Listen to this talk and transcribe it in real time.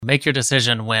Make your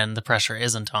decision when the pressure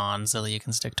isn't on so that you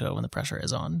can stick to it when the pressure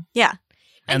is on. Yeah.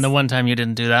 And the one time you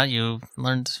didn't do that, you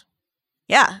learned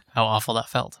how awful that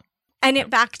felt. And it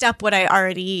backed up what I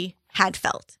already had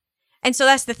felt. And so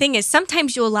that's the thing is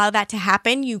sometimes you allow that to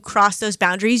happen. You cross those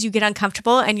boundaries, you get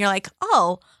uncomfortable, and you're like,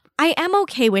 oh, I am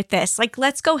okay with this. Like,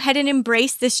 let's go ahead and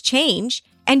embrace this change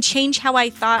and change how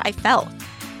I thought I felt.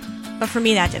 But for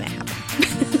me, that didn't happen.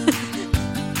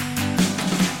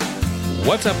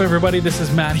 What's up, everybody? This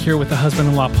is Matt here with the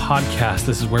Husband-in-Law Podcast.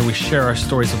 This is where we share our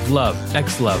stories of love,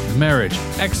 ex-love, marriage,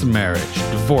 ex-marriage,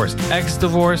 divorce,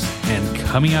 ex-divorce, and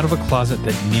coming out of a closet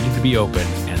that needed to be opened,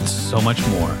 and so much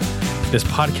more. This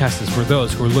podcast is for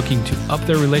those who are looking to up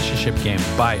their relationship game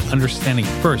by understanding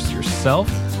first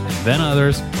yourself and then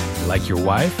others, like your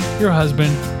wife, your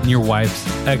husband, and your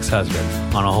wife's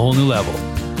ex-husband on a whole new level.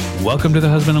 Welcome to the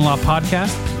Husband-in-Law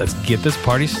Podcast. Let's get this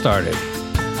party started.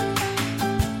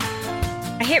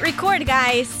 I hit record,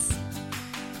 guys.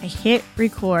 I hit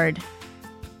record.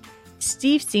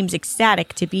 Steve seems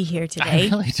ecstatic to be here today. I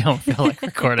really don't feel like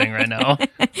recording right now.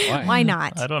 Why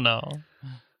not? I don't know.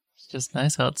 It's just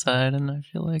nice outside, and I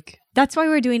feel like... That's why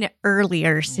we're doing it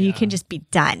earlier, so you can just be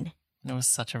done. It was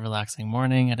such a relaxing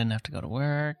morning. I didn't have to go to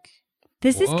work.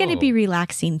 This is going to be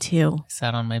relaxing, too. I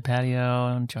sat on my patio,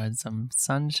 enjoyed some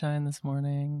sunshine this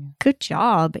morning. Good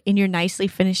job. In your nicely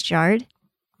finished yard.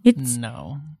 It's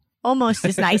No. almost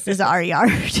as nice as our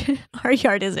yard. Our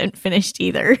yard isn't finished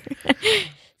either.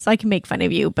 So I can make fun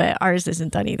of you, but ours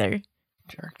isn't done either.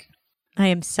 Jerk. I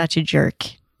am such a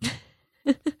jerk.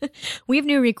 We have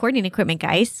new recording equipment,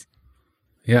 guys.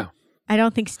 Yeah. I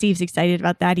don't think Steve's excited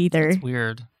about that either. It's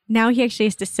weird. Now he actually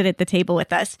has to sit at the table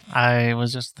with us. I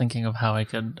was just thinking of how I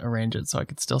could arrange it so I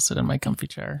could still sit in my comfy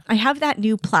chair. I have that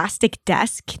new plastic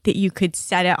desk that you could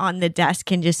set it on the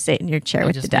desk and just sit in your chair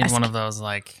with the desk. I just need one of those,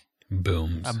 like...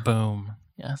 Booms. A boom,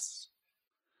 yes.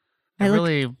 I I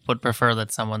really would prefer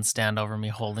that someone stand over me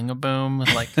holding a boom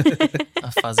with like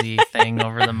a fuzzy thing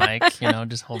over the mic,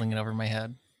 just holding it over my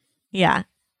head. Yeah.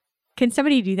 Can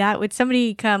somebody do that? Would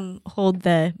somebody come hold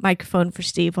the microphone for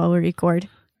Steve while we record?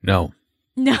 No.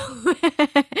 No.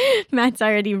 Matt's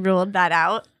already ruled that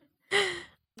out.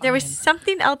 There was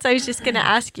something else I was just going to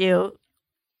ask you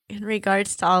in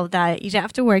regards to all of that. You don't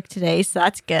have to work today, so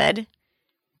that's good.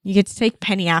 You get to take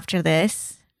Penny after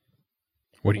this.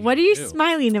 What are you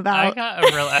smiling about? I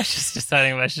was just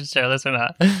deciding if I should share this or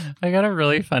not. I got a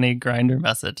really funny Grindr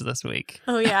message this week.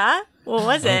 Oh, yeah? What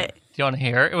was it? Do you want to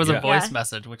hear? It was a voice Yeah.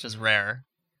 message, which is rare.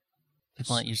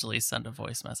 People don't usually send a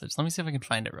voice message. Let me see if I can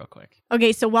find it real quick.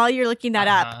 Okay, so while you're looking that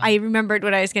up, I remembered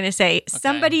what I was going to say.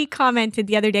 Somebody commented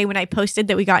the other day when I posted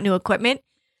that we got new equipment.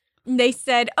 They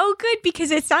said, oh, good,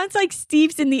 because it sounds like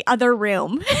Steve's in the other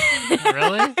room.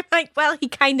 Really? I'm like, well, he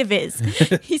kind of is.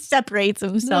 He separates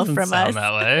himself Doesn't from sound us.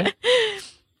 that way.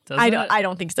 I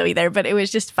don't think so either, but it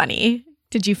was just funny.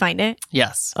 Did you find it?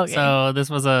 Yes. Okay. So this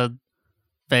was a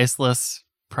faceless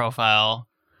profile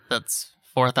that's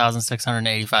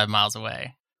 4,685 miles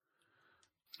away.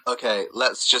 Okay,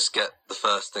 let's just get the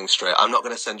first thing straight. I'm not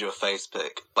going to send you a face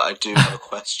pic, but I do have a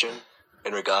question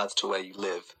in regards to where you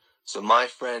live. So my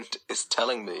friend is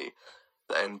telling me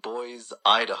that in Boise,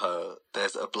 Idaho,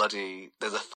 there's a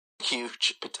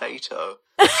huge potato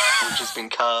which has been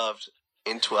carved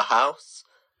into a house,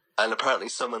 and apparently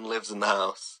someone lives in the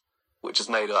house, which is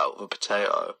made out of a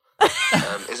potato.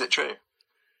 Is it true?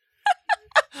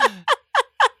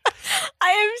 I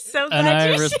am so glad And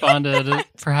I you responded,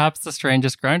 perhaps the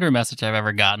strangest Grindr message I've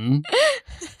ever gotten.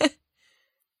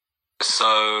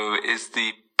 So is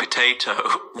the potato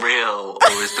real,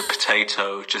 or is the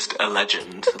potato just a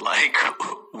legend? Like,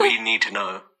 we need to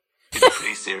know. It's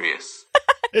pretty serious.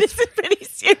 This is pretty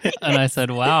serious. And I said,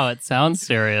 wow, it sounds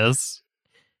serious.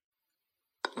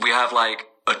 We have like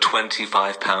a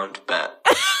 25-pound bet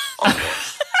on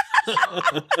this. So,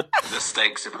 the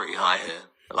stakes are pretty high here.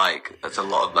 Like, that's a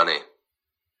lot of money.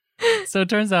 So it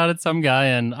turns out it's some guy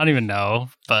in, I don't even know,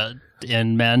 but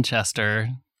in Manchester,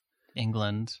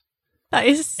 England. That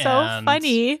is so And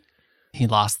funny. He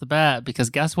lost the bet because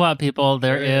guess what, people?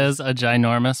 There is a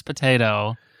ginormous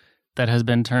potato that has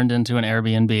been turned into an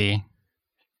Airbnb.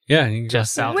 Yeah. You can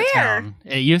Just south Where? of town.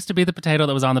 It used to be the potato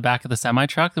that was on the back of the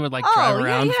semi-truck that would drive Oh,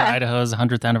 around yeah, for yeah. Idaho's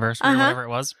 100th anniversary or whatever it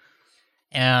was.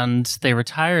 And they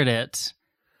retired it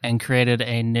and created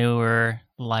a newer,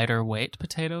 lighter weight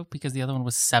potato because the other one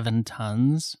was 7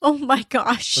 tons. Oh my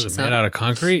gosh. Was it made out of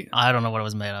concrete? I don't know what it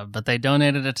was made of, but they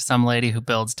donated it to some lady who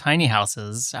builds tiny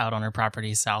houses out on her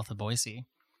property south of Boise.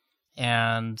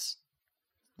 And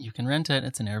you can rent it.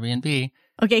 It's an Airbnb.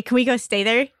 Okay, can we go stay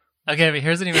there? Okay, but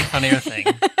here's an even funnier thing.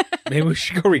 Maybe we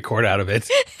should go record out of it.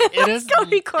 It is go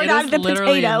record out of the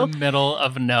literally potato. in the middle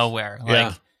of nowhere. Like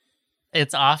Yeah.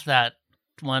 it's off that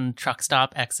one truck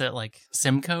stop exit, like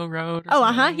Simcoe Road. or Oh,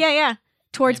 something. yeah.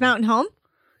 Towards Maybe. Mountain Home?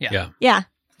 Yeah. Yeah.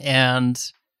 And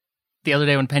the other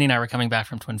day when Penny and I were coming back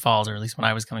from Twin Falls, or at least when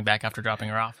I was coming back after dropping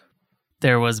her off,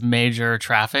 there was major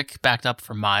traffic backed up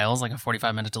for miles, like a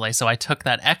 45-minute delay. So I took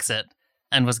that exit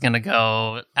and was going to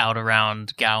go out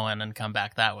around Gowan and come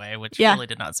back that way, which Yeah. really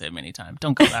did not save me any time.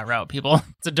 Don't go that route, people.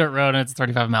 It's a dirt road and it's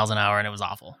 35 miles an hour and it was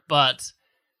awful. But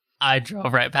I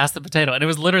drove right past the potato, and it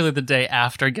was literally the day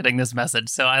after getting this message.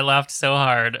 So I laughed so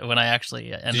hard when I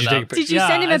actually ended you up. take a picture? Did you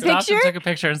send him a I stopped and picture? took a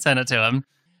picture and sent it to him.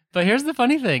 But here's the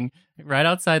funny thing: right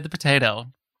outside the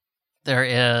potato, there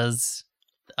is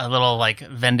a little like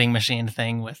vending machine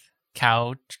thing with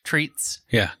cow treats,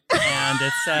 Yeah. and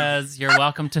it says, "You're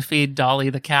welcome to feed Dolly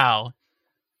the cow,"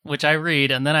 which I read,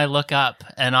 and then I look up,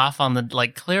 and off on the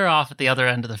like clear off at the other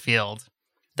end of the field,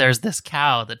 there's this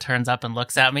cow that turns up and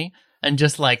looks at me and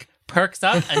just like perks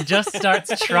up and just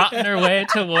starts trotting her way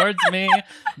towards me.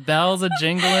 Bells a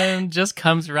jingling, just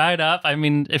comes right up. I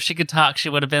mean, if she could talk, she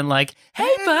would have been like, "Hey,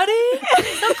 buddy,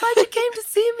 so glad you came to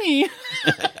see me."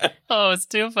 Oh, it's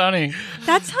too funny.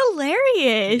 That's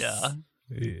hilarious.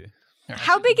 Yeah.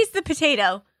 How big is the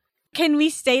potato? Can we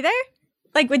stay there?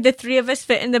 Like, would the three of us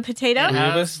fit in the potato? It Three of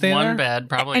us has stay one there? bed,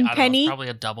 probably. And I don't know, Penny? it's probably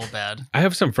a double bed. I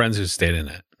have some friends who stayed in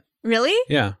it. Really?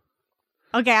 Yeah.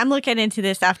 Okay, I'm looking into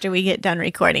this after we get done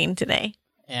recording today.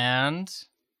 And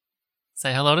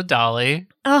say hello to Dolly.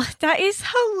 Oh, that is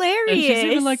hilarious. And she's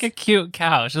even like a cute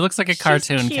cow. She looks like a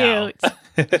cartoon She's cow.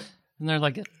 cute. And they're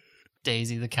like a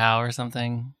Daisy the cow or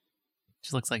something.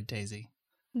 She looks like Daisy.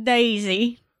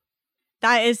 Daisy.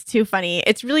 That is too funny.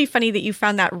 It's really funny that you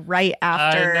found that right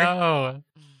after I know.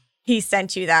 he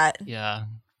sent you that. Yeah.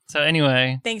 So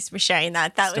anyway, Thanks for sharing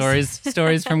that. That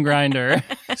stories from Grindr.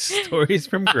 Stories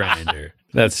from Grindr.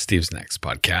 That's Steve's next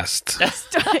podcast.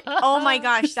 Oh my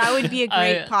gosh, that would be a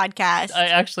great podcast. I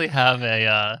actually have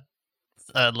a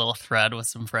little thread with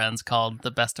some friends called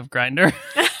 "The Best of Grindr."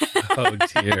 Oh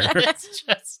dear.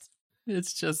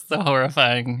 it's just the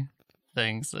horrifying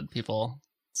things that people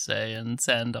say and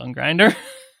send on Grindr.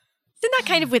 Isn't that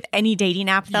kind of with any dating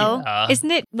app though? Yeah.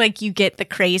 Isn't it like you get the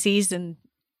crazies and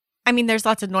I mean there's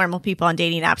lots of normal people on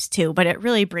dating apps too, but it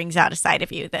really brings out a side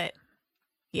of you that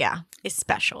is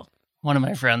special. One of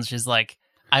my friends, she's like,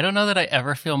 "I don't know that I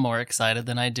ever feel more excited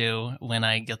than I do when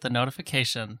I get the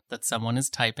notification that someone is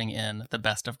typing in the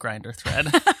Best of Grindr thread."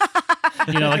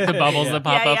 You know, like the bubbles that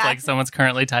pop up, like someone's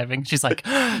currently typing. She's like,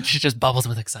 she just bubbles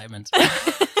with excitement.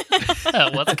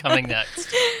 What's coming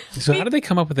next? So how did they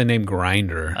come up with the name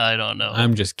Grindr? I don't know.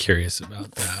 I'm just curious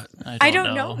about that. I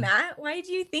don't know, Matt. Why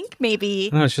do you think maybe?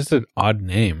 No, it's just an odd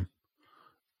name.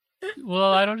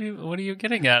 Well, I don't even, what are you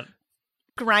getting at?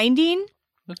 Grinding?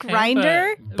 Okay,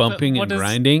 Grinder? Bumping what and is-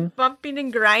 grinding? Bumping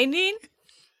and grinding?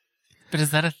 But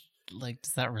is that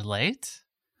does that relate?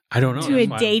 I don't know. To a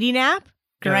That's why- dating app?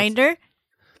 Grinder?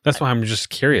 That's why I'm just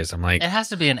curious. I'm like, It has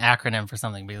to be an acronym for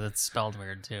something because it's spelled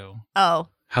weird too. Oh,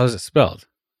 how is it spelled?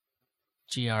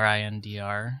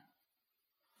 GRINDR.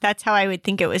 that's how I would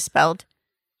think it was spelled.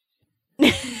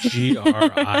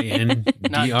 GRINDR?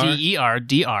 Not DER,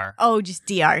 DR. Oh, just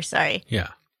DR, sorry. Yeah.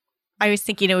 I was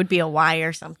thinking it would be a Y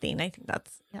or something. I think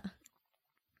that's, yeah.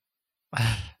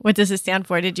 What does it stand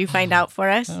for? Did you find out for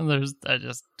us? I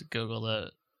just Googled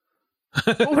it.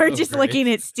 We're just Great. looking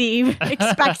at Steve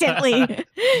expectantly.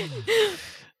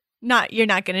 You're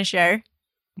not going to share.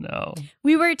 No.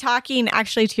 We were talking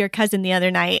actually to your cousin the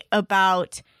other night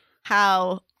about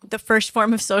how the first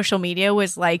form of social media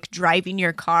was like driving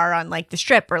your car on like the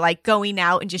strip or like going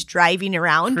out and just driving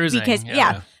around Cruising, because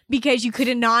yeah. because you could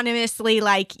anonymously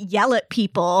like yell at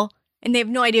people and they have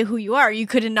no idea who you are. You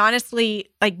could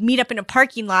anonymously like meet up in a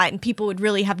parking lot and people would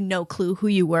really have no clue who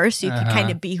you were. So you could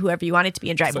kind of be whoever you wanted to be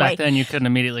and drive So away back then you couldn't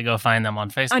immediately go find them on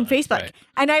Facebook. on Facebook. Right.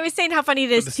 And I was saying how funny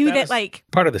it is the too that status- like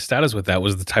Part of the status with that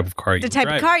was the type of car you the type of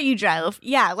drive. car you drove.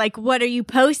 Yeah, like what are you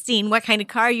posting? What kind of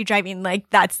car are you driving? Like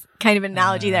that's kind of an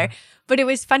analogy there. But it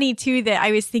was funny too that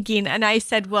I was thinking, and I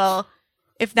said, well,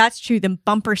 if that's true, then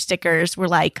bumper stickers were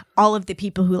like all of the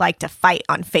people who like to fight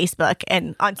on Facebook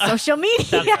and on social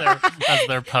media. That's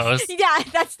their post. Yeah,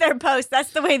 that's their post.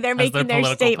 That's the way they're That's making their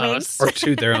their political statements. post. Or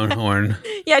toot their own horn.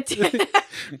 Yeah.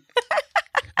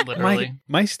 Literally.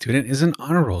 My student is an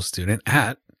honor roll student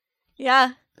at.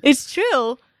 Yeah, it's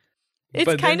true. It's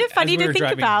But kind then of funny as we to were think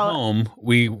driving about home,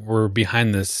 we were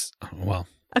behind this, well,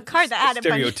 a car that had a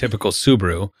bunch of stereotypical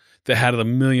Subaru that had a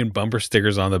million bumper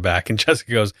stickers on the back. And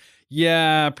Jessica goes,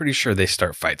 "Yeah, pretty sure they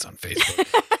start fights on Facebook."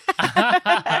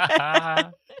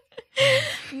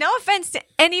 No offense to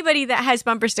anybody that has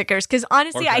bumper stickers, because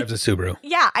honestly, Or drives a Subaru.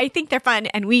 I think they're fun,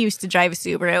 and we used to drive a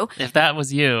Subaru. If that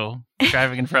was you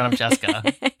driving in front of Jessica,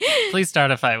 please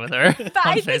start a fight with her But on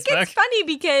I think Facebook. it's funny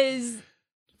because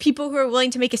people who are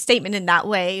willing to make a statement in that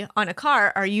way on a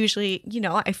car are usually,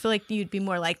 I feel like you'd be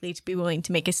more likely to be willing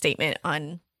to make a statement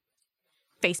on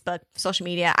Facebook, social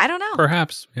media. I don't know.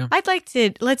 Perhaps. Yeah.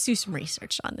 Let's do some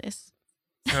research on this.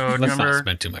 So Let's not remember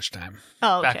spend too much time.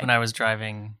 Oh, okay. back when I was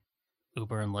driving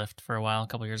Uber and Lyft for a while, a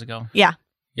couple years ago? Yeah,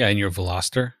 and your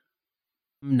Veloster.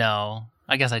 No,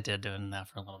 I guess I did do that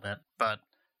for a little bit, but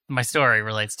my story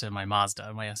relates to my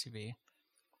Mazda, my SUV.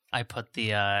 I put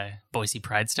the Boise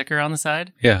Pride sticker on the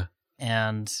side Yeah.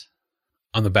 and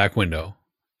On the back window.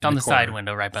 In on the corner. side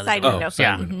window right by the Side door. window. Oh, side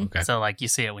Yeah. window. Okay. So like you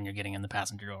see it when you're getting in the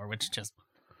passenger door, which just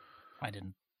I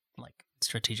didn't like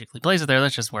strategically place it there.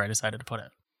 That's just where I decided to put it.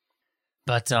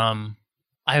 But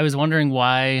I was wondering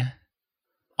why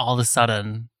all of a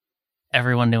sudden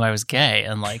everyone knew I was gay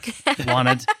and like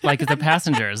wanted like the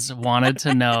passengers wanted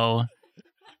to know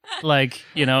like,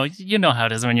 you know how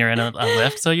it is when you're in a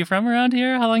Lyft. So you from around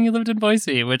here? How long you lived in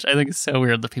Boise? Which I think is so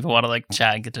weird that people want to like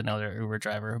chat and get to know their Uber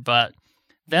driver. But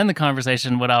then the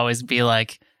conversation would always be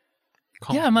like,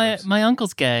 yeah, my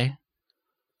uncle's gay.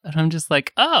 And I'm just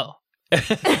like, oh,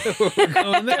 We're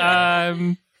going there.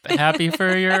 I'm happy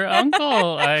for your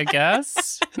uncle, I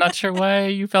guess. Not sure why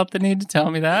you felt the need to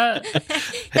tell me that.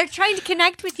 They're trying to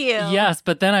connect with you. Yes,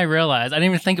 but then I realized I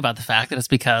didn't even think about the fact that it's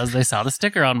because they saw the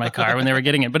sticker on my car when they were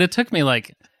getting it. But it took me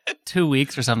like 2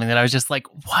 weeks or something that I was just like,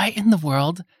 why in the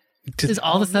world is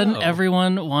all of a sudden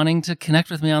everyone wanting to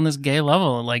connect with me on this gay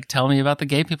level? Like, tell me about the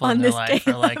gay people On in their this life,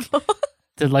 gay or like level.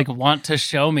 to like want to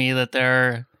show me that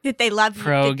they're That they love you.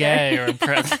 pro-gay or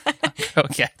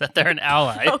pro-gay, that they're an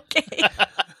ally. Okay.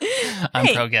 I'm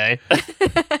Hey. pro-gay.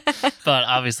 But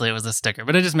obviously it was a sticker.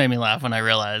 But it just made me laugh when I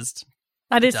realized,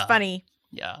 That is Duh. funny.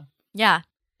 yeah. Yeah.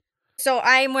 So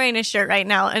I'm wearing a shirt right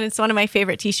now, and it's one of my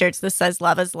favorite t-shirts that says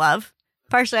love is love.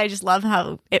 Partially, I just love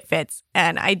how it fits,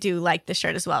 and I do like the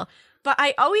shirt as well. But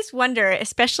I always wonder,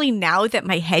 especially now that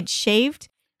my head's shaved,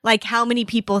 like how many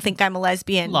people think I'm a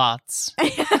lesbian. Lots.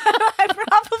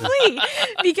 Probably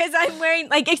because I'm wearing,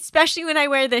 like, especially when I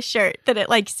wear this shirt, that it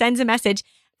like sends a message.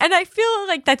 And I feel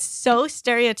like that's so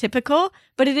stereotypical,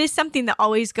 but it is something that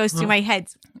always goes through my head.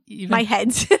 Even, My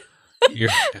heads.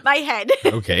 You're- My head.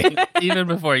 okay. even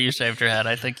before you shaved your head,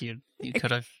 I think you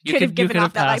could have Could've given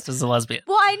off that passed life. as a lesbian.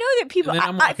 Well, I know that people. And then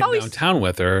I'm I've walking always. downtown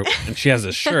with her, and she has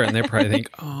a shirt, and they probably think,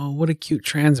 "Oh, what a cute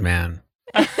trans man."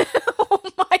 Oh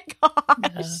my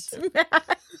gosh. Yes.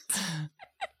 Matt.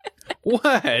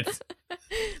 What?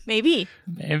 Maybe.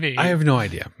 Maybe. I have no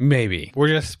idea. Maybe we're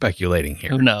just speculating here.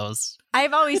 Who knows?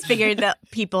 I've always figured that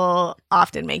people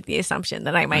often make the assumption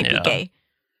that I might be Yeah. gay,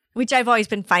 which I've always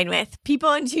been fine with.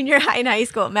 People in junior high and high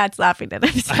school, Matt's laughing at I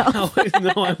himself. always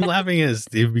know I'm laughing at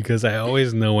Steve because I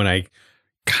always know when I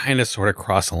kind of sort of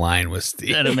cross a line with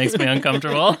Steve. And it makes me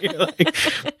uncomfortable. You're like,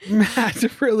 Matt,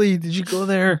 really? Did you go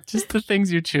there? Just the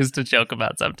things you choose to joke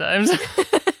about sometimes.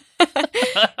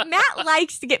 Matt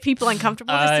likes to get people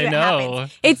uncomfortable to see I what know.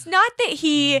 happens. It's not that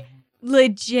he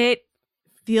legit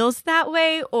feels that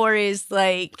way or is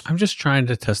like, I'm just trying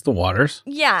to test the waters.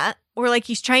 yeah, or like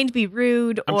he's trying to be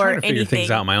rude I'm or trying to figure anything.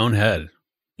 things out in my own head.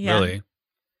 Yeah. Really.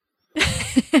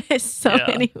 So, Yeah.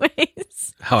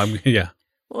 anyways, How I'm, yeah.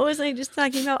 what was I just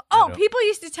talking about? I Oh, don't- people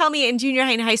used to tell me in junior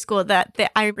high and high school that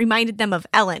I reminded them of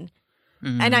Ellen.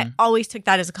 And I always took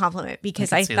that as a compliment because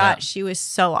can I see thought that. she was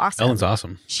so awesome. Ellen's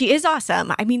awesome. She is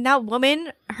awesome. I mean, that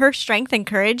woman, her strength and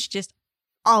courage just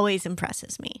always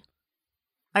impresses me.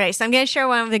 All right, so I'm going to share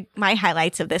one of my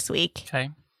highlights of this week.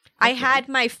 Okay. I had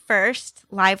my first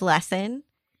live lesson,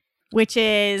 which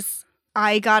is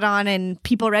I got on and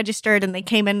people registered and they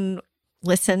came and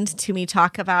listened to me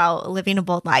talk about living a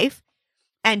bold life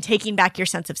and taking back your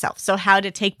sense of self. So how to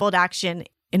take bold action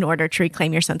in order to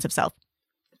reclaim your sense of self.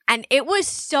 And it was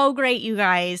so great, you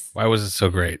guys. Why was it so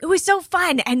great? It was so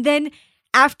fun. And then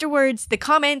afterwards, the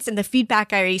comments and the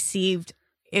feedback I received,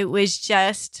 it was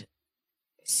just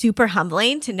super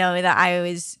humbling to know that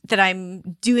I'm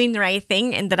doing the right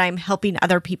thing and that I'm helping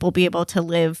other people be able to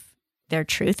live their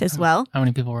truth as well. How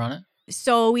many people were on it?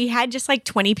 So we had just like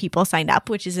 20 people signed up,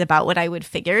 which is about what I would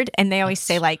figured. And they always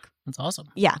say like, That's awesome.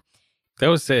 yeah, They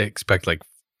always say expect like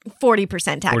 40%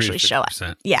 to 40 actually to show up.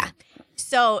 50%. Yeah.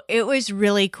 So it was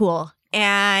really cool.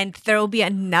 And there will be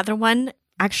another one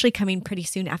actually coming pretty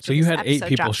soon after So you this had 8 episode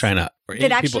people drops. sign up, or 8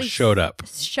 That people actually showed up.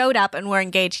 Showed up and were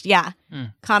engaged. Yeah.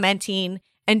 Mm. Commenting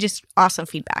and just awesome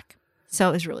feedback. So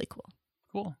it was really cool.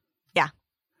 Cool.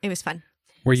 It was fun.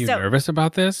 Were you So- nervous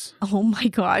about this? Oh my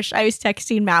gosh. I was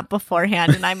texting Matt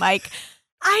beforehand and I'm like,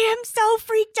 I am so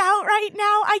freaked out right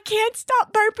now. I can't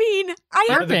stop burping.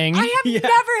 Burping? I have Yeah. never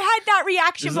had that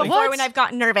reaction It's before like- when I've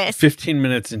gotten nervous. 15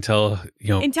 minutes until,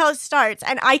 Until it starts,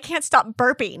 and I can't stop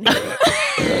burping.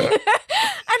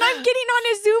 And I'm getting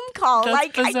on a Zoom call. That's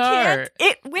like, bizarre. I can't.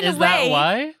 It went Is away. that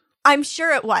why? I'm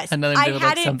sure it was. Had nothing to do with like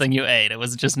hadn't- something you ate. It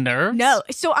was just nerves? No.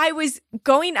 So I was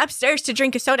going upstairs to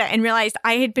drink a soda and realized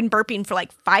I had been burping for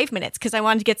like 5 minutes because I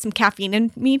wanted to get some caffeine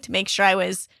in me to make sure I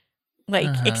was like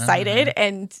excited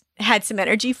and had some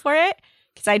energy for it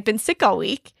because I'd been sick all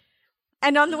week.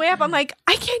 And on the way up, I'm like,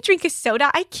 I can't drink a soda.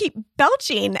 I keep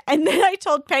belching. And then I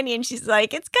told Penny and she's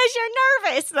like, it's because you're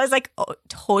nervous. And I was like, oh, it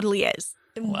totally is.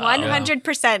 Wow.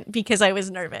 100% because I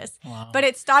was nervous. Wow. But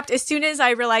it stopped as soon as I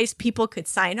realized people could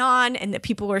sign on and that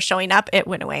people were showing up. It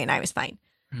went away and I was fine.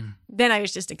 Then I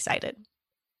was just excited.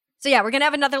 So yeah, we're going to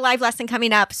have another live lesson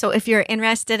coming up. So if you're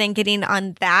interested in getting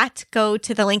on that, go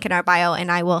to the link in our bio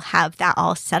and I will have that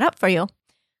all set up for you.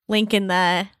 Link in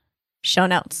the show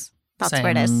notes. That's same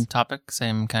where it is. topic,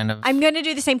 same kind of. I'm going to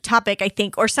do the same topic, I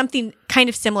think, or something kind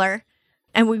of similar.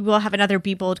 And we will have another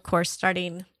Be Bold course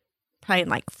starting probably in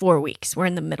like 4 weeks. We're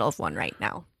in the middle of one right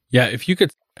now. Yeah, if you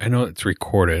could, I know it's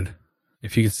recorded.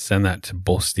 If you could send that to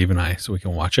both Steve and I so we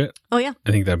can watch it, Oh, yeah.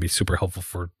 I think that'd be super helpful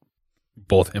for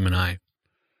both him and I.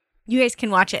 You guys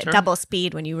can watch it Sure. double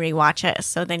speed when you rewatch it.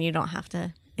 So then you don't have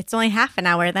to. It's only half an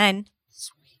hour then.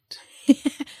 Sweet.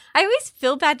 I always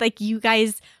feel bad like you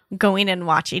guys going and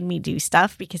watching me do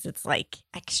stuff because it's like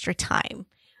extra time.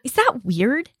 Is that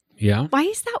weird? Yeah.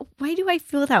 Why do I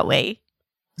feel that way?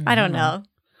 I don't know.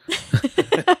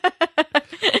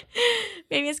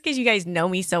 Maybe it's because you guys know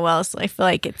me so well. So I feel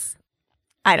like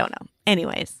I don't know.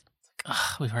 Anyways,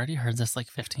 Ugh, we've already heard this like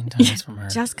 15 times from her.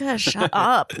 Jessica, shut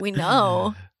up. We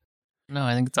know. No,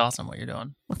 I think it's awesome what you're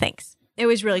doing. Well, thanks. It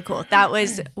was really cool. That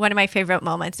was one of my favorite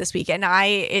moments this week. And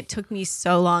it took me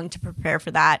so long to prepare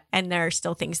for that. And there are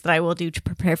still things that I will do to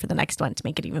prepare for the next one to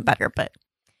make it even better. But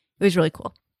it was really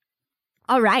cool.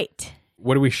 All right.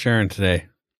 What are we sharing today?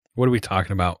 What are we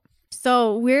talking about?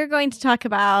 So we're going to talk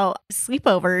about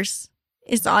sleepovers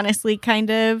is honestly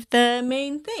kind of the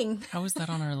main thing. How is that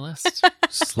on our list?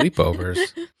 Sleepovers.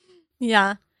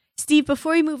 Yeah. Steve,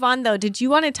 before we move on, though, did you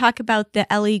want to talk about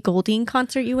the Ellie Goulding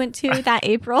concert you went to that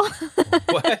April?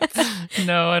 What?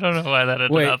 No, I don't know why that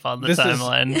ended Wait, up on the this is-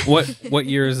 timeline. What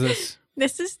year is this?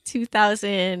 This is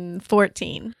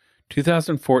 2014.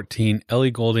 2014.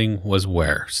 Ellie Goulding was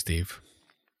where, Steve?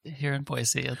 Here in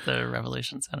Boise at the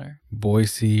Revolution Center.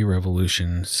 Boise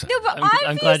Revolutions. No, but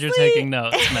I'm glad you're taking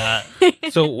notes, Matt.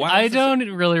 So why I was this- don't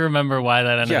really remember why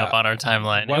that ended Yeah. up on our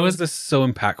timeline. Why It was was this so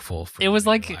impactful? For it was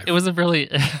you in like your life? it was a really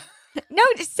No,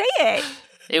 just say it.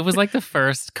 it was like the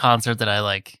first concert that I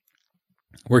like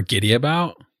We're giddy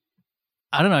about.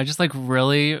 I don't know, I just like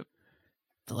really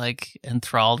like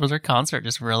enthralled with her concert,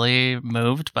 just really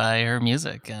moved by her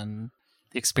music and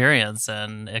the experience,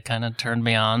 and it kind of turned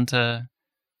me on to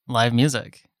live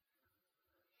music.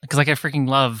 Because like I freaking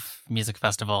love music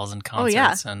festivals and Oh, yeah.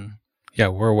 concerts and Yeah,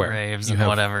 we're aware. raves You and have-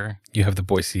 whatever. You have the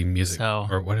Boise music, So-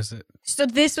 or what is it? So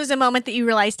this was a moment that you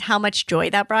realized how much joy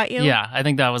that brought you? Yeah, I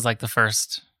think that was like the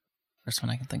first one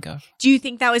I can think of. Do you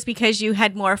think that was because you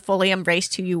had more fully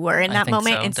embraced who you were in I that think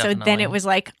moment? so, And so then definitely. it was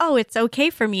like, oh, it's okay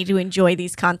for me to enjoy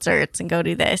these concerts and go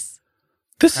do this.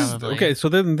 This Probably. is okay. So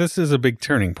then, this is a big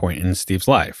turning point in Steve's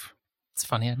life. It's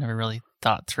funny, I'd never really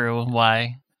thought through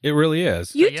why. It really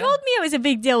is. You yeah. told me it was a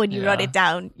big deal when you wrote Yeah. it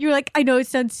down. You were like, I know it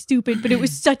sounds stupid, but it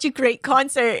was such a great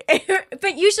concert.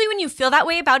 But usually when you feel that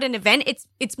way about an event,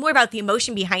 it's more about the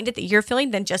emotion behind it that you're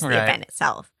feeling than just the Right. event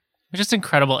itself. It was just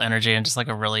incredible energy and just like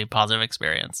a really positive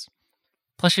experience.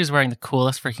 Plus, she was wearing the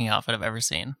coolest freaking outfit I've ever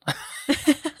seen.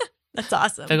 That's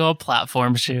awesome. Big old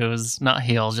platform shoes, not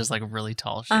heels, just like really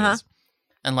tall shoes. Uh-huh.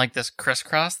 And like this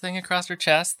crisscross thing across her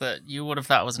chest that you would have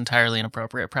thought was entirely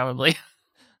inappropriate, probably.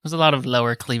 There's a lot of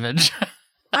lower cleavage.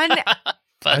 On,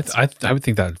 But I would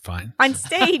think that's fine. on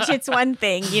stage, it's one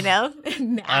thing, you know?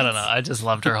 I don't know. I just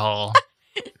loved her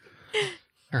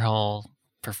whole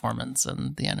performance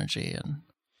and the energy. And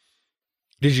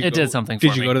Did you? It did something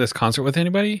Did for you me. go to this concert with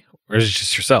anybody, or is it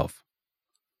just yourself?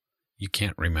 You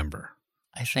can't remember.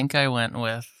 I think I went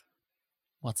with,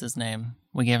 what's his name?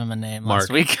 We gave him a name Mark.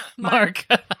 last week. Mark.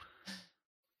 Mark.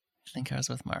 I think I was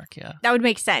with Mark, yeah. That would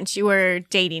make sense. You were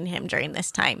dating him during this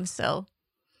time, so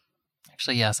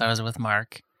Actually, yes, I was with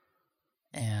Mark.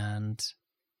 And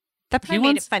that He probably made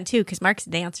wants- it fun too, because Mark's a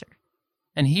dancer.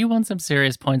 he won some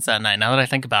serious points that night, now that I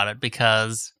think about it,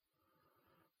 because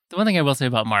the one thing I will say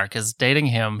about Mark is dating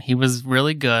him, he was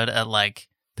really good at like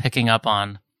picking up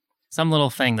on some little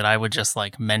thing that I would just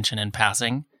like mention in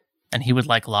passing, and he would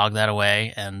like log that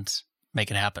away and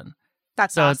make it happen.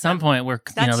 That's So awesome. at some point,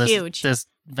 That's this huge. this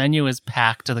venue is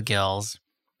packed to the gills,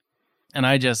 and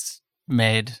I just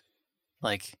made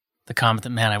like the comment that,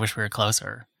 man, I wish we were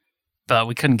closer, but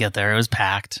we couldn't get there. It was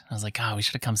packed. I was like, oh, we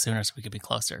should have come sooner so we could be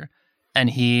closer. And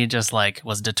he just like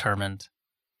was determined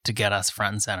to get us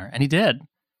front and center, and he did.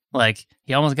 Like,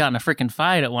 he almost got in a freaking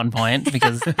fight at one point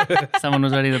because someone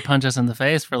was ready to punch us in the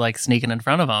face for like sneaking in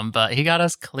front of him, but he got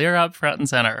us clear up front and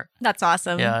center. That's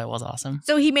awesome. Yeah, it was awesome.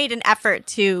 So he made an effort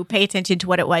to pay attention to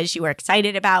what it was you were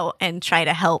excited about and try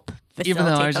to help facilitate Even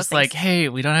though I was those just things. like, hey,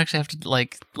 we don't actually have to,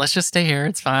 like, let's just stay here.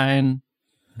 It's fine.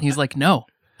 He's like, no,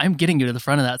 I'm getting you to the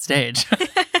front of that stage,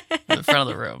 the front of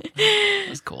the room. It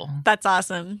was cool. That's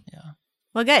awesome. Yeah.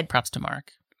 Well, good. Props to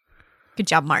Mark. Good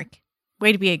job, Mark.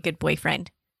 Way to be a good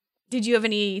boyfriend. Did you have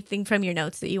anything from your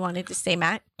notes that you wanted to say,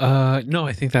 Matt? No,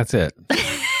 I think that's it.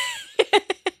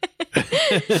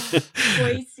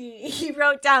 Boise. He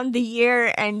wrote down the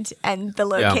year and the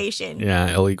location. Yeah,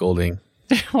 Ellie Goulding.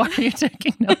 Why are you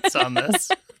taking notes on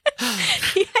this?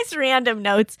 He has random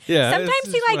notes. Yeah, Sometimes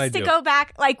this he is what likes I to do. go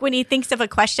back, like when he thinks of a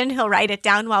question, he'll write it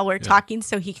down while we're talking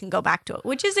so he can go back to it,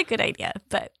 which is a good idea.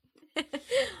 But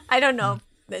I don't know if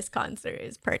this concert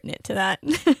is pertinent to that.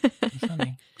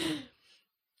 Funny.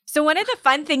 So one of the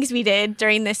fun things we did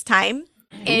during this time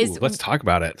is Ooh, let's talk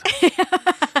about it.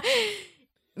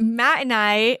 Matt and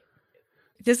I,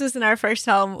 this was in our first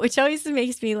home, which always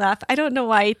makes me laugh. I don't know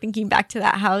why, thinking back to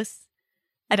that house.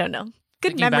 I don't know.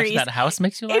 Good Thinking memories. back to that house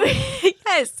makes you laugh?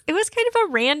 Yes, it was kind of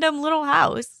a random little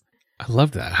house. I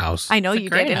love that house. I know It's a you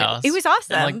great did. house. It was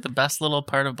awesome. And, like the best little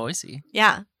part of Boise.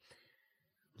 Yeah.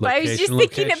 But I was just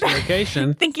thinking about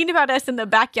location. thinking about us in the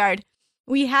backyard.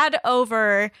 We had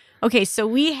over, okay, so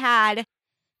we had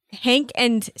Hank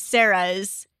and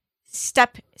Sarah's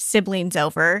step siblings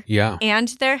over Yeah. and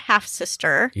their half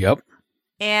sister. Yep.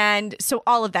 And so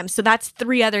all of them. So that's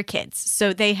 3 other kids.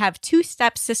 So they have 2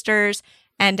 stepsisters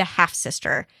and a half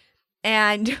sister.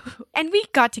 And we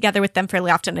got together with them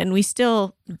fairly often, and we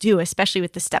still do, especially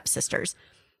with the stepsisters.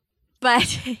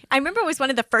 But I remember it was one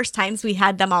of the first times we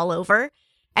had them all over,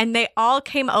 and they all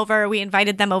came over. We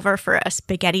invited them over for a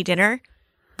spaghetti dinner,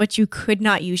 but you could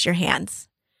not use your hands.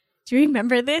 Do you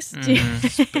remember this?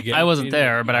 Mhm. I wasn't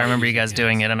there, but I remember you guys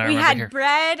doing it, and I We remember had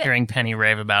bread, hearing Penny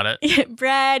rave about it.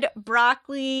 bread,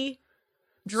 broccoli,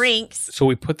 drinks, So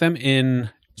we put them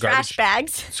in trash garbage.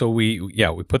 bags. So we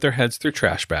put their heads through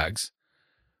trash bags.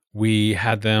 We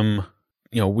had them,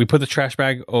 we put the trash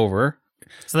bag over.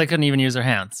 So they couldn't even use their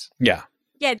hands. Yeah.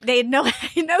 Yeah, they had no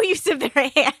use of their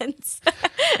hands.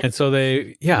 And so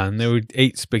they would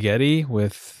eat spaghetti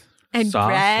with And sauce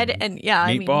bread and and yeah,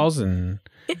 meatballs and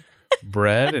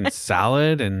bread and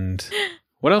salad and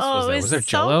what else was it there? Was there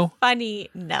Jell-O? So funny.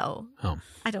 No. Oh.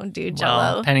 I don't do Jell-O.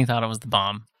 Well, Penny thought it was the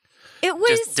bomb. It was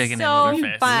just digging into so their face. Do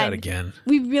that fun. again.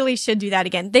 We really should do that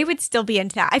again. They would still be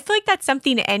into that. I feel like that's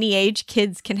something any age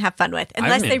kids can have fun with,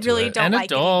 unless they into really it. don't And like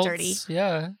adults, getting dirty.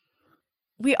 yeah.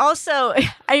 We also,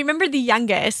 I remember the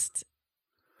youngest,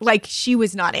 like she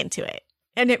was not into it.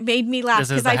 And it made me laugh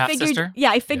This is because the I figured, half-sister?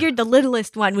 I figured the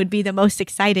littlest one would be the most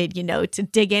excited, to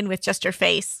dig in with just her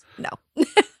face. No.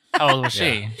 How old was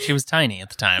she? She was tiny at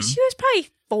the time. She was probably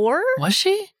 4. Was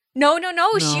she? No. She No.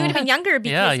 would have been younger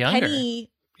because Yeah, younger.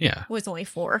 Penny Yeah. was only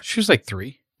 4. She was like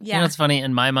 3. Yeah. You know what's funny?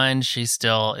 In my mind, she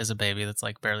still is a baby that's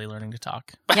like barely learning to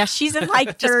talk. Yeah, she's in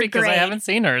like Just 3rd because grade. I haven't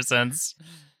seen her since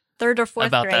 3rd or 4th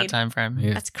about grade. that time frame.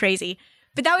 Yeah. That's crazy.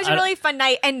 But that was a I- really fun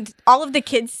night. And all of the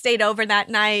kids stayed over that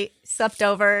night, slept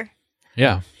over.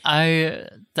 Yeah. I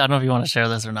don't know if you want to share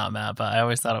this or not, Matt, but I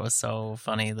always thought it was so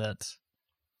funny that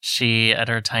she, at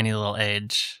her tiny little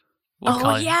age, would,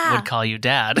 Oh, yeah. would call you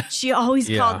dad. She always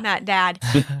Yeah. called Matt dad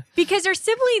because her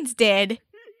siblings did.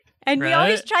 And we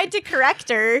always Right? tried to correct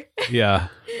her. Yeah.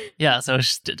 Yeah, so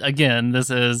again, this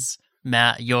is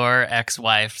Matt, your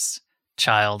ex-wife's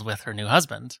child with her new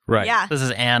husband. Right. Yeah. This is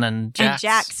Anne and And Jack's,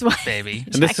 Jack's wife. baby.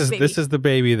 And this Jack's is baby. this is the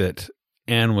baby that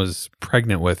Anne was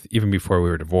pregnant with even before we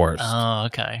were divorced. Oh,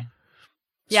 okay.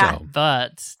 Yeah. So,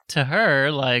 But to her,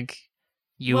 like,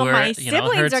 you Well, were, my her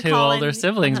siblings are two calling- older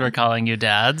siblings uh-huh. were calling you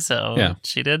dad, so Yeah.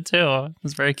 she did too. It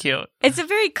was very cute. It's a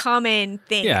very common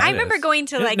thing. yeah, I it remember is. going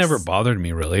to it like never bothered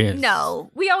me really. It's-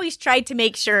 No, we always tried to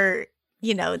make sure,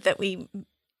 that we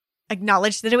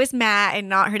acknowledged that it was Matt and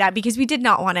not her dad because we did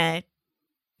not want to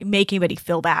make anybody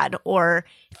feel bad or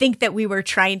think that we were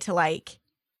trying to like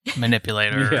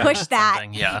Manipulate her. Yeah. or push that.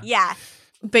 something, Yeah. Yeah.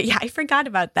 But yeah, I forgot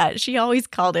about that. She always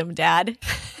called him dad.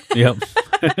 Yep.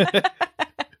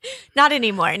 Not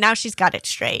anymore. Now she's got it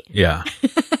straight. Yeah.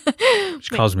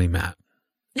 She calls me Matt.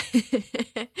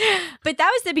 But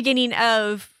that was the beginning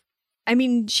of,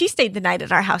 she stayed the night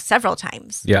at our house several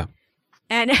times. Yeah.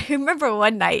 And I remember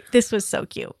one night, this was so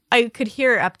cute. I could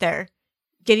hear her up there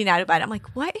getting out of bed. I'm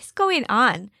like, what is going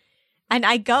on? And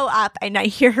I go up and I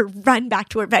hear her run back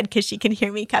to her bed because she can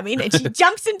hear me coming. And she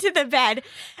jumps into the bed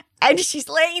and she's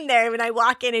laying there when I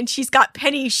walk in and she's got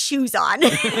Penny's shoes on.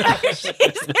 She's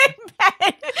in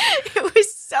bed. It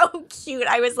was so cute.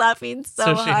 I was laughing so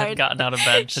hard. So she had gotten out of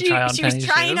bed to try on Penny's shoes? She was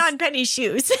trying on Penny's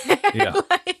shoes. Yeah.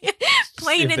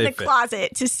 Playing in the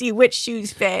closet to see which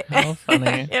shoes fit. How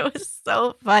funny. It was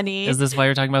so funny. Is this why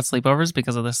you're talking about sleepovers?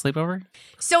 Because of this sleepover?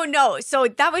 So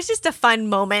that was just a fun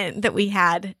moment that we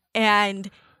had. And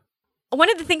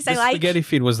one of the things The I like, spaghetti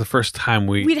feed was the first time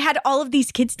we'd had all of these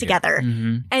kids together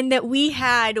Mm-hmm. and that we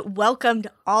had welcomed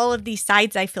all of these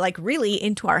sides, I feel like, really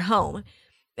into our home.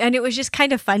 And it was just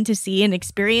kind of fun to see and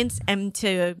experience and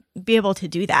to be able to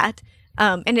do that.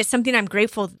 And it's something I'm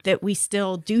grateful that we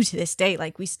still do to this day.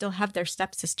 Like we still have their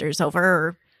stepsisters over,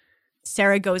 or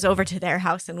Sarah goes over to their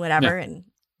house and whatever, and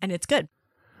it's good.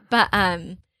 But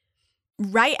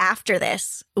right after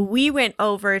this, we went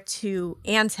over to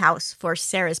Anne's house for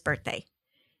Sarah's birthday.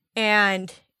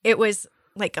 And it was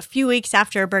like a few weeks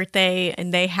after her birthday,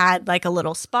 and they had like a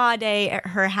little spa day at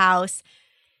her house.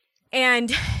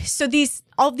 And so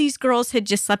all these girls had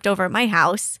just slept over at my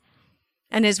house.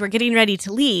 And as we're getting ready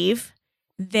to leave,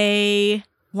 they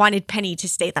wanted Penny to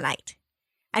stay the night.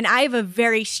 And I have a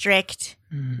very strict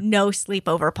no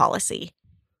sleepover policy.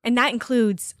 And that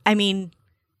includes,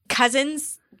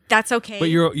 cousins, that's okay. But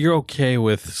you're okay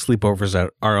with sleepovers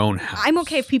at our own house. I'm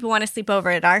okay if people want to sleep over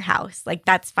at our house. Like,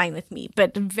 that's fine with me.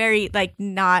 But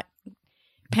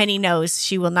Penny knows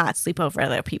she will not sleep over at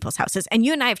other people's houses. And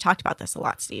you and I have talked about this a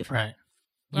lot, Steve. Right.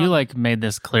 You made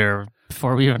this clear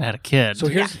before we even had a kid. So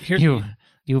here's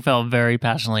you felt very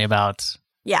passionately about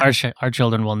our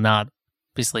children will not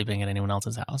be sleeping at anyone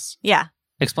else's house. Yeah.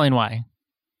 Explain why.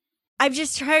 I've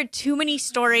just heard too many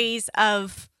stories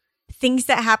of things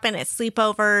that happen at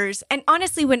sleepovers. And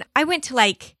honestly, when I went to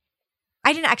I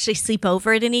didn't actually sleep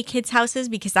over at any kids' houses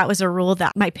because that was a rule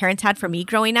that my parents had for me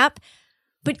growing up.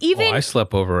 But even I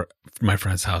slept over at my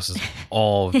friends' houses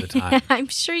all the time. I'm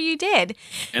sure you did.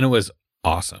 And it was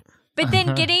awesome. But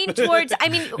then getting towards,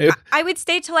 I would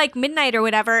stay till midnight or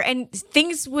whatever, and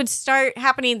things would start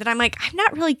happening that I'm like, I'm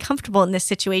not really comfortable in this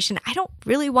situation. I don't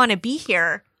really want to be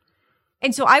here.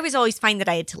 And so I was always fine that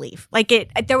I had to leave.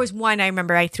 There was one I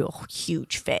remember I threw a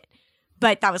huge fit,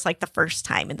 but that was the first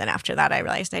time. And then after that, I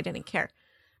realized I didn't care.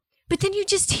 But then you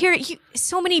just hear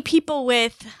so many people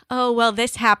with, oh, well,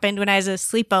 this happened when I was a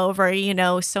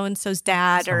sleepover, so-and-so's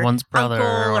dad someone's or brother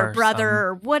or brother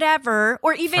or whatever,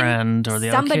 or even friend or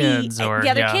the somebody, other kids. Or the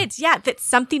other kids, that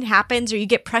something happens or you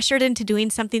get pressured into doing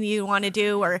something that you want to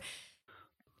do or,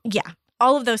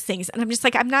 all of those things. And I'm just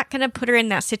I'm not going to put her in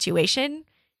that situation.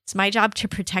 It's my job to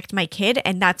protect my kid,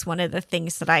 and that's one of the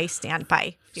things that I stand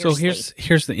by fiercely. So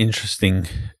here's the interesting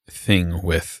thing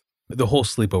with the whole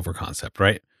sleepover concept,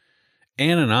 right?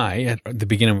 Anne and I, at the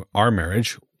beginning of our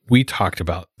marriage, we talked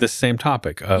about this same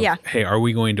topic of, hey, are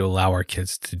we going to allow our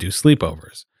kids to do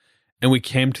sleepovers? And we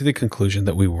came to the conclusion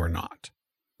that we were not.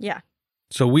 Yeah.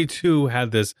 So we too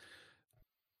had the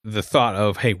thought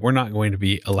of, hey, we're not going to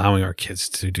be allowing our kids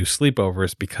to do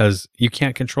sleepovers because you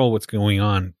can't control what's going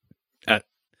on at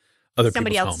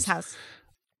somebody people's else's homes. house.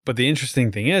 But the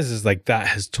interesting thing is that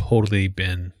has totally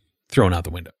been thrown out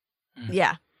the window.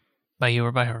 Yeah. By you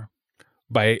or by her?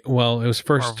 It was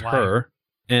first her,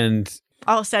 and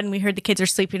all of a sudden we heard the kids are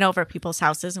sleeping over at people's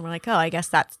houses, and we're like, oh, I guess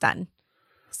that's done.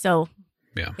 So,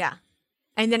 yeah.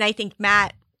 And then I think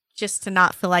Matt, just to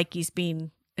not feel like he's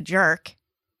being a jerk,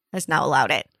 has now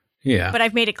allowed it. Yeah. But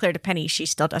I've made it clear to Penny she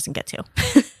still doesn't get to.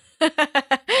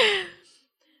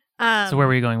 So where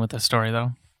were you going with this story,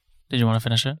 though? Did you want to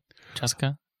finish it,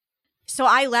 Jessica? So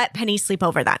I let Penny sleep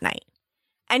over that night.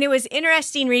 And it was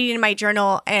interesting reading in my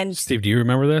journal. And Steve, do you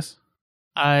remember this?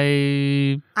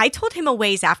 I told him a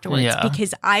ways afterwards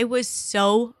because I was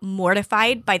so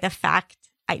mortified by the fact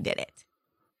I did it.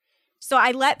 So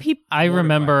I let people. I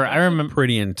remember.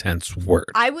 Pretty intense word.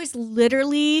 I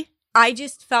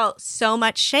just felt so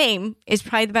much shame is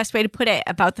probably the best way to put it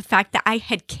about the fact that I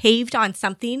had caved on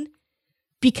something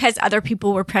because other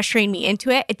people were pressuring me into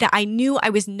it that I knew I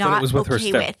was not it was with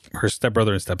okay with. Her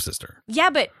stepbrother and stepsister. Yeah,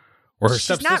 but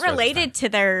she's not related to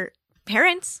their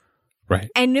parents. Right.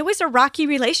 And it was a rocky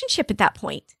relationship at that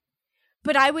point.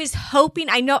 But I was hoping,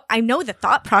 I know the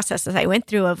thought process as I went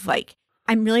through of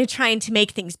I'm really trying to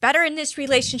make things better in this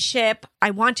relationship.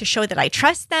 I want to show that I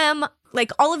trust them.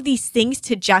 All of these things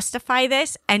to justify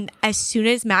this. And as soon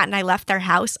as Matt and I left their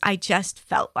house, I just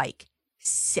felt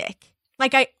sick.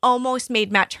 I almost made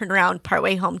Matt turn around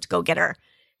partway home to go get her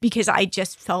because I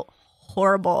just felt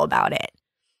horrible about it.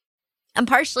 And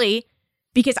partially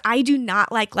because I do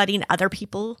not like letting other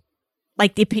people,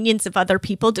 like the opinions of other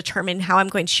people, determine how I'm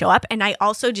going to show up. And I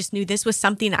also just knew this was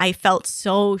something I felt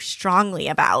so strongly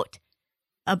about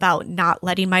not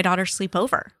letting my daughter sleep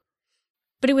over.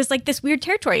 But it was like this weird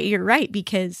territory. You're right,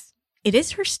 because it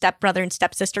is her stepbrother and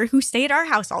stepsister who stay at our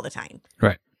house all the time.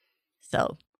 Right.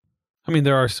 So, I mean,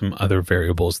 there are some other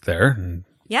variables there. And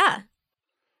yeah.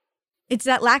 It's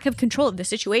that lack of control of the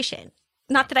situation.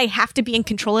 Not that I have to be in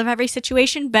control of every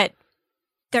situation, but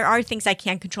there are things I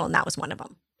can control, and that was one of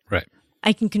them. right.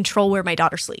 I can control where my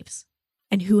daughter sleeps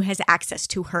and who has access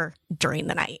to her during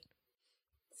the night.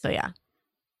 So, yeah.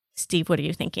 Steve, what are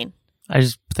you thinking? I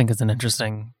just think it's an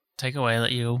interesting takeaway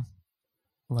that you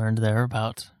learned there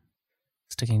about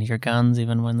sticking to your guns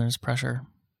even when there's pressure.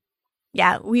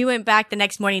 Yeah, we went back the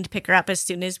next morning to pick her up as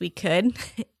soon as we could.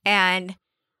 And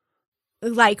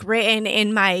like written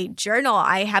in my journal,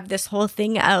 I have this whole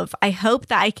thing of, I hope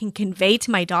that I can convey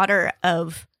to my daughter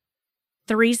of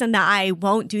the reason that I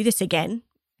won't do this again.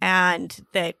 And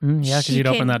that Yeah, because you'd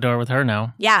open that door with her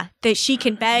now. Yeah, that she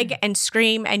can beg and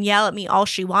scream and yell at me all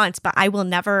she wants, but I will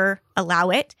never allow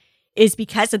it, is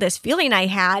because of this feeling I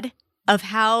had of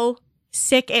how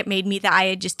sick it made me that I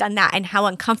had just done that and how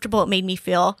uncomfortable it made me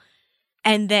feel.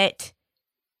 And that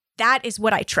is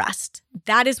what I trust.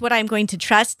 That is what I'm going to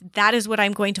trust. That is what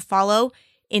I'm going to follow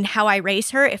in how I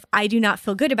raise her. If I do not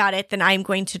feel good about it, then I'm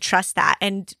going to trust that.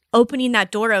 And opening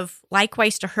that door of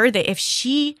likewise to her, that if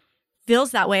she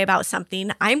feels that way about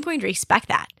something, I'm going to respect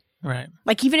that. Right.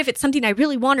 Like, even if it's something I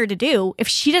really want her to do, if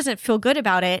she doesn't feel good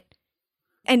about it,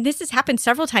 and this has happened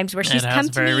several times where she's come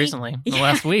to very me recently, the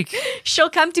last week. She'll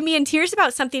come to me in tears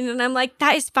about something, and I'm like,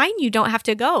 that is fine. You don't have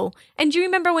to go. And do you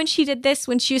remember when she did this,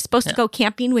 when she was supposed to go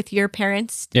camping with your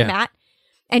parents, Matt?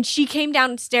 And she came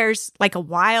downstairs like a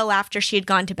while after she had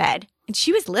gone to bed. And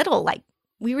she was little, like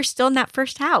we were still in that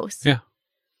first house. Yeah.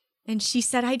 And she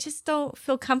said, I just don't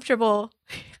feel comfortable.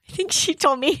 I think she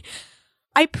told me,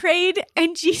 I prayed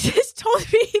and Jesus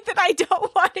told me that I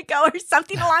don't want to go, or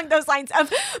something along those lines of,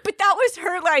 but that was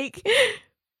her like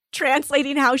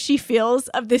translating how she feels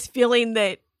of this feeling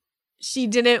that she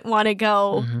didn't want to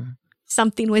go. Mm-hmm.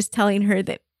 Something was telling her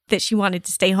that she wanted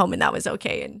to stay home and that was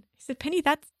okay. And I said, Penny,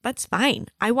 that's fine.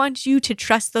 I want you to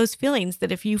trust those feelings,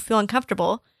 that if you feel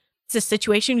uncomfortable, it's a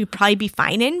situation you'd probably be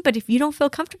fine in, but if you don't feel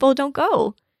comfortable, don't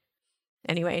go.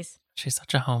 Anyways. She's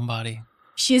such a homebody.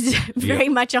 She's very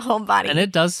much a homebody. And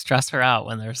it does stress her out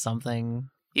when there's something,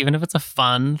 even if it's a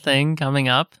fun thing coming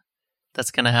up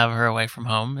that's going to have her away from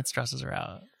home, it stresses her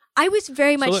out. I was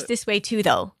very much this way too,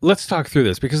 though. Let's talk through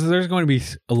this, because there's going to be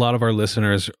a lot of our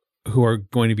listeners who are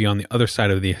going to be on the other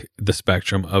side of the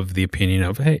spectrum of the opinion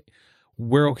of, hey,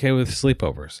 we're okay with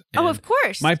sleepovers. And of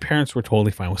course. My parents were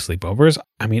totally fine with sleepovers.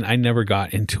 I mean, I never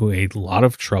got into a lot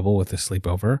of trouble with a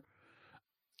sleepover.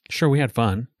 Sure, we had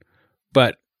fun,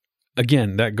 but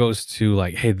again, that goes to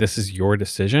like, hey, this is your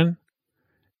decision.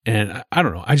 And I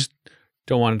don't know. I just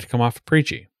don't want it to come off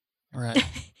preachy. Right.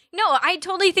 No, I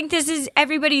totally think this is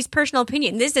everybody's personal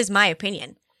opinion. This is my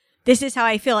opinion. This is how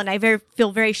I feel. And I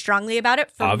feel very strongly about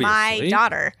it for my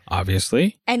daughter.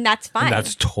 Obviously. And that's fine. And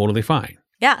that's totally fine.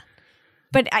 Yeah.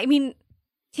 But I mean,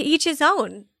 to each his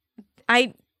own.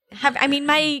 My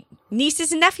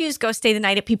nieces and nephews go stay the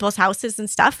night at people's houses and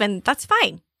stuff, and that's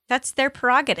fine. That's their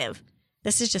prerogative.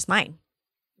 This is just mine.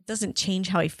 It doesn't change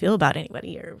how I feel about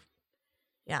anybody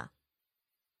yeah.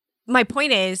 My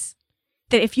point is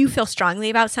that if you feel strongly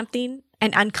about something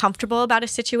and uncomfortable about a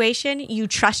situation, you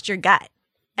trust your gut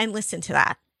and listen to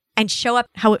that and show up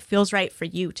how it feels right for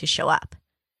you to show up.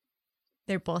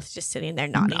 They're both just sitting there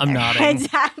nodding I'm their nodding. heads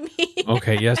at me.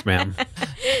 Okay, yes, ma'am.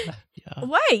 Yeah.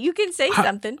 What? You can say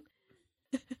something.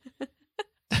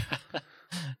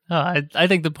 No, I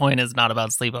think the point is not about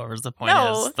sleepovers. The point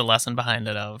is the lesson behind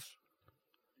it of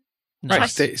Right.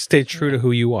 Stay true to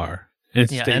who you are.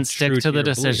 And stick to the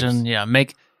decision.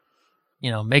 Beliefs.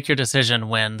 Yeah. Make your decision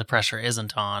when the pressure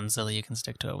isn't on so that you can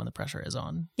stick to it when the pressure is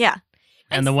on. Yeah.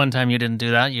 And the one time you didn't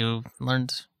do that, you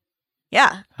learned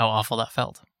how awful that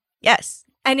felt. Yes.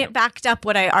 And it backed up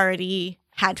what I already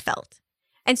had felt.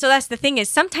 And so that's the thing, is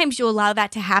sometimes you allow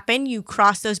that to happen. You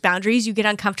cross those boundaries, you get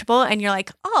uncomfortable, and you're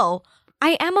like, oh,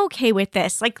 I am okay with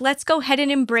this. Like, let's go ahead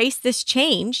and embrace this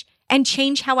change and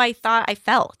change how I thought I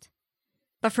felt.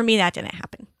 But for me, that didn't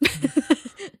happen.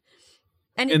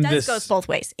 And it does go both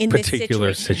ways. In this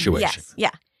particular situation. Yes.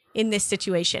 Yeah. In this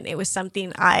situation, it was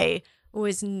something I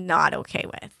was not okay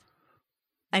with.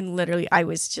 And literally, I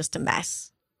was just a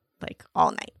mess, like,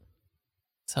 all night.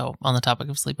 So, on the topic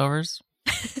of sleepovers,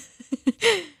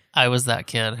 I was that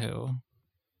kid who,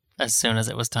 as soon as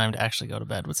it was time to actually go to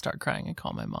bed, would start crying and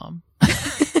call my mom.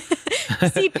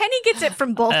 See, Penny gets it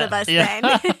from both of us then.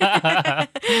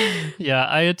 Yeah,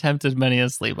 I attempted many a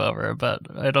sleepover, but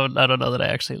I don't know that I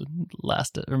actually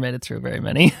lasted or made it through very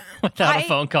many without a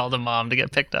phone call to mom to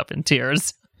get picked up in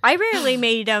tears. I rarely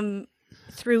made them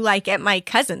through like at my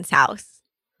cousin's house.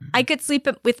 I could sleep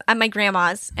at my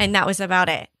grandma's, and that was about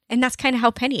it. And that's kind of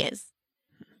how Penny is.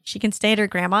 She can stay at her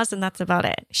grandma's, and that's about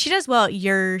it. She does well at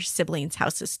your siblings'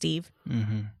 houses, Steve.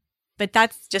 Mm-hmm. But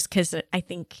that's just because I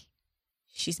think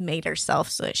she's made herself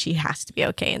so that she has to be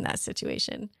okay in that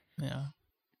situation. Yeah.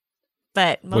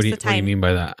 But most of the time, what do you mean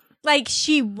by that? like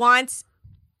she wants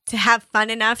to have fun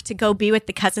enough to go be with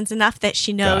the cousins enough that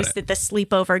she knows that the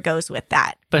sleepover goes with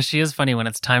that. But she is funny when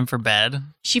it's time for bed.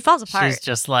 She falls apart. She's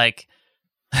just like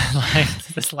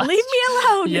this last, Leave me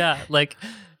alone. Yeah, like,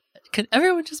 can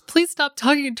everyone just please stop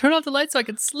talking and turn off the light so I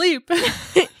can sleep?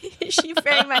 She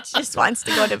very much just wants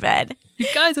to go to bed. You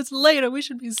guys, it's late and we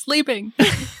should be sleeping.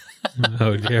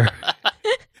 Oh, dear.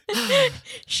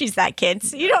 She's that kid.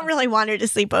 So you don't really want her to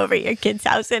sleep over at your kid's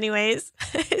house anyways.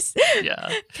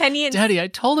 Yeah. Penny and Daddy, I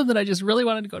told them that I just really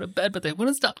wanted to go to bed, but they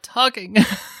wouldn't stop talking.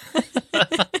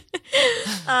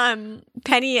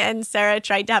 Penny and Sarah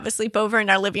tried to have a sleepover in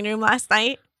our living room last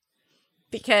night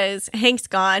because Hank's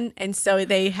gone, and so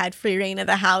they had free reign of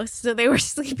the house. So they were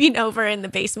sleeping over in the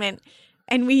basement,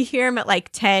 and we hear them at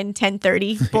like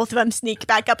 10:30. Both of them sneak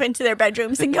back up into their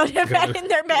bedrooms and go to bed in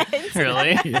their beds.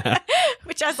 Really? Yeah.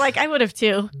 Which I was like, I would have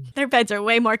too. Their beds are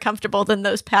way more comfortable than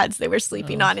those pads they were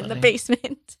sleeping on in the funny.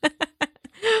 basement.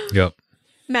 Yep.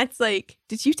 Matt's like,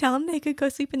 did you tell them they could go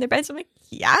sleep in their beds? I'm like,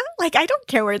 yeah. Like, I don't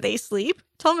care where they sleep.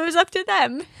 Told them it was up to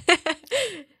them.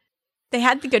 They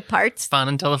had the good parts. Fun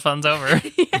until the fun's over.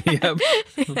 Yep.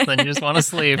 Then you just want to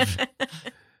sleep.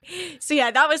 So yeah,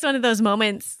 that was one of those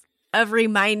moments of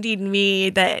reminding me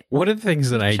that One of the things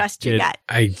that Trust your gut.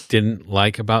 I didn't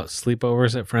like about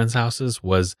sleepovers at friends' houses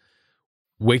was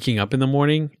waking up in the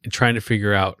morning and trying to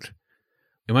figure out,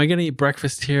 am I going to eat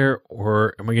breakfast here,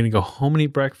 or am I going to go home and eat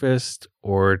breakfast,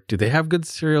 or do they have good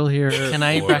cereal here? Can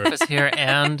I eat Or- breakfast here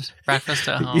and breakfast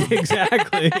at home? Yeah,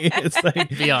 exactly. It's like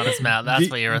Be honest, Matt. That's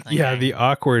what you were thinking. Yeah, the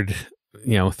awkward,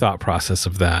 thought process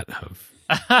of that.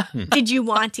 did you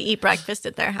want to eat breakfast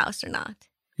at their house or not?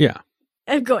 Yeah,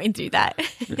 I'm going through that.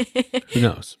 who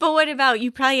knows? But what about, you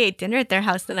probably ate dinner at their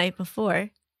house the night before.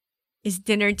 Is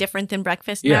dinner different than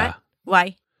breakfast, Yeah. Matt?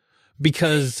 Why?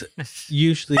 Because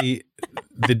usually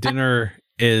the dinner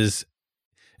it's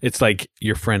like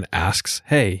your friend asks,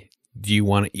 hey, do you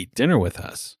want to eat dinner with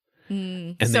us?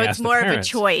 And And so they it's ask the more of a parents.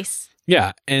 choice,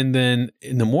 Yeah. And then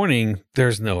in the morning,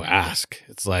 there's no ask.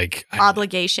 It's like,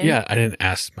 obligation. yeah, I didn't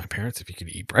ask my parents if you could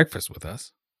eat breakfast with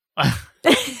us.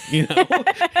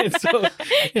 And so,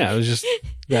 yeah, it was just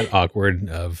that awkward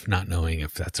of not knowing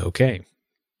if that's okay.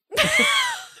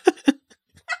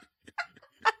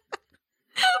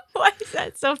 Why is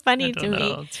that so I funny to don't me?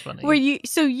 know. It's funny.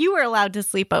 You were allowed to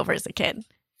sleep over as a kid?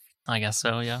 I guess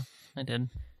so, yeah. I did.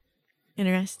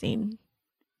 Interesting.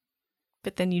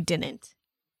 But then you didn't.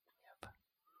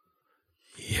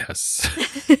 Yes.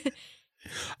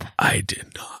 I did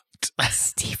not.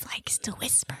 Steve likes to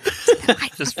whisper.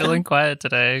 Just feeling quiet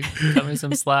today. Cut me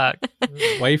some slack.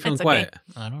 Why are you feeling That's okay. quiet?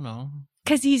 I don't know.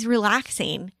 Because he's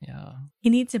relaxing. Yeah. He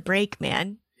needs a break,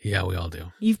 man. Yeah, we all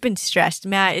do. You've been stressed.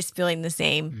 Matt is feeling the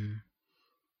same. Mm.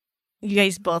 You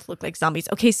guys both look like zombies.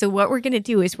 Okay, so what we're going to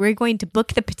do is we're going to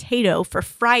book the potato for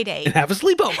Friday And have a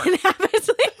sleepover. and have a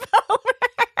sleepover.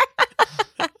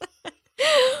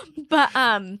 But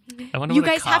I wonder you what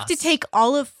it guys have to costs. take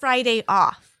all of Friday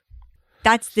off.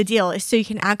 That's the deal, is so you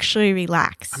can actually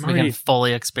relax. I'm We can already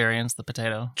fully experience the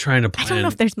potato. trying to I plan don't know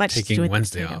if there's much to do taking with the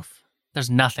Wednesday potato. off. There's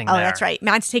nothing Oh, there. that's right.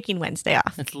 Matt's taking Wednesday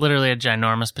off. It's literally a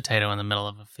ginormous potato in the middle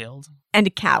of a field And a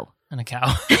cow. and a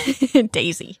cow.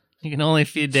 Daisy. You can only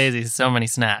feed Daisy so many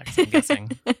snacks, I'm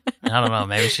guessing. I don't know.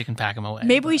 Maybe she can pack them away.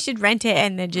 Maybe we but- should rent it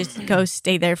and then just go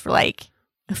stay there for like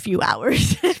a few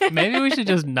hours. Maybe we should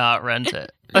just not rent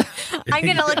it. I'm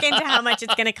going to look into how much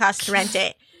it's going to cost to rent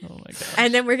it. Oh my gosh.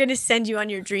 And then we're going to send you on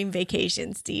your dream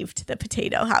vacation, Steve, to the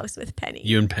potato house with Penny.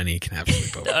 You and Penny can have a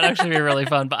sleepover. That would actually be really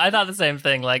fun. But I thought the same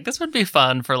thing. Like, this would be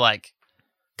fun for, like,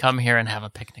 come here and have a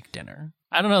picnic dinner.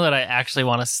 I don't know that I actually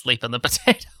want to sleep in the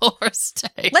potato or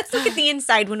stay. Let's look at the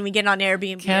inside when we get on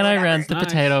Airbnb. Can or I whatever. rent the Nice.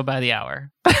 potato by the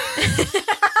hour?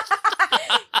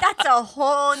 That's a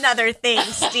whole nother thing,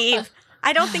 Steve.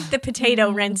 I don't think the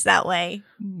potato rents that way.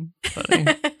 Funny.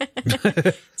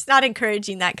 It's not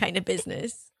encouraging that kind of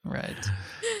business. Right.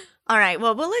 All right.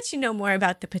 Well, we'll let you know more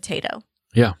about the potato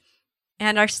Yeah.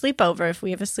 and our sleepover if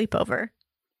we have a sleepover.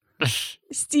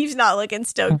 Steve's not looking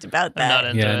stoked about I'm not that.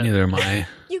 into Yeah, it. neither am I.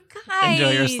 You guys.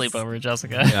 Enjoy your sleepover,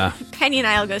 Jessica. Yeah. Penny and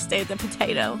I will go stay at the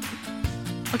potato.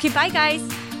 Okay, bye, guys.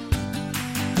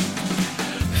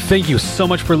 Thank you so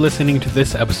much for listening to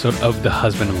this episode of The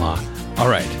Husband-in-Law. All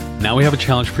right, now we have a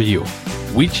challenge for you.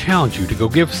 We challenge you to go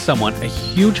give someone a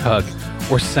huge hug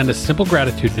or send a simple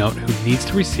gratitude note who needs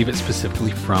to receive it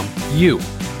specifically from you.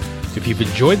 If you've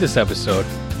enjoyed this episode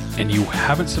and you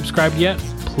haven't subscribed yet,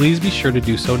 please be sure to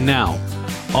do so now.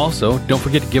 Also, don't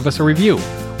forget to give us a review.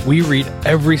 We read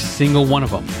every single one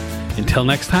of them. Until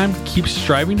next time, keep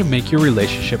striving to make your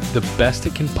relationship the best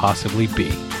it can possibly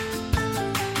be.